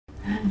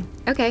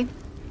Okay.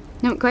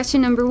 Now,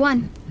 question number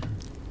 1.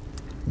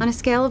 On a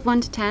scale of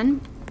 1 to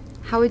 10,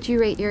 how would you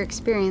rate your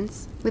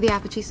experience with the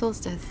Apogee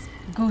Solstice?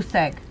 Goose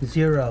egg.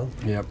 0.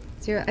 Yep.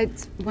 0.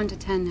 It's 1 to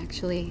 10,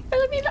 actually.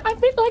 I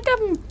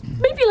mean,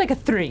 maybe like a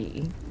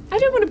 3. I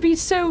don't want to be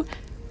so.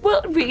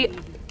 Well,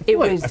 it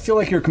was. I feel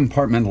like you're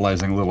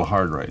compartmentalizing a little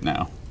hard right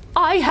now.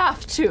 I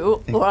have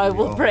to, or I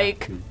will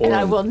break, and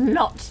I will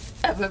not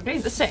ever be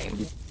the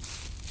same.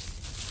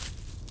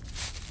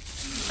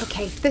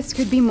 Okay, this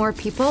could be more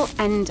people,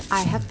 and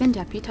I have been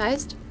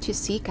deputized to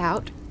seek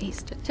out a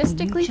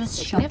statistically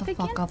Just shut the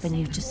significant... fuck up and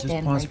you just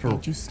stand pause right there.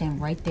 for- Just stand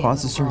right there.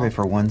 Pause the survey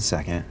for 1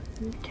 second.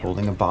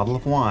 Holding a bottle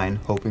of wine,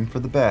 hoping for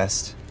the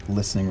best,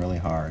 listening really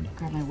hard.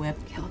 Grab my whip.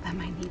 Kill them,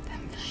 I need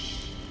them.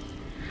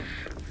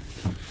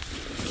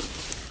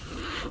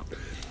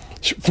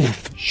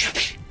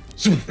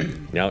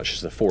 Now it's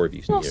just the 4 of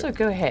you. Also,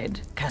 go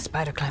ahead. Cast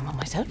spider climb on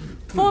myself.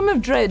 Form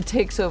of dread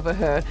takes over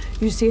her.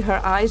 You see her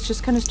eyes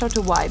just kind of start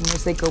to widen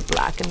as they go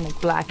black, and like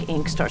black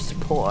ink starts to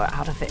pour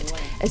out of it.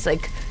 It's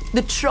like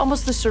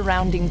almost the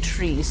surrounding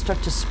trees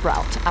start to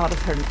sprout out of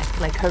her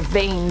neck. Like her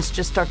veins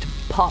just start to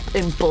pop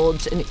and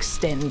bulge and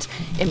extend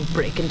and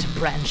break into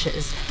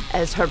branches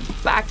as her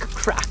back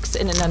cracks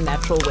in an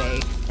unnatural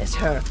way, as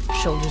her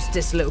shoulders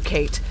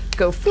dislocate,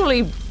 go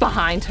fully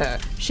behind her.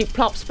 She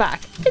plops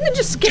back and then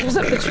just scares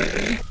up the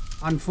tree.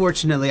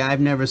 Unfortunately, I've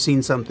never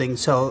seen something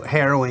so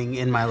harrowing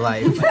in my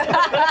life.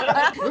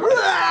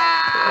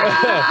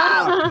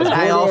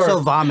 I also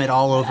vomit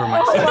all over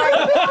myself.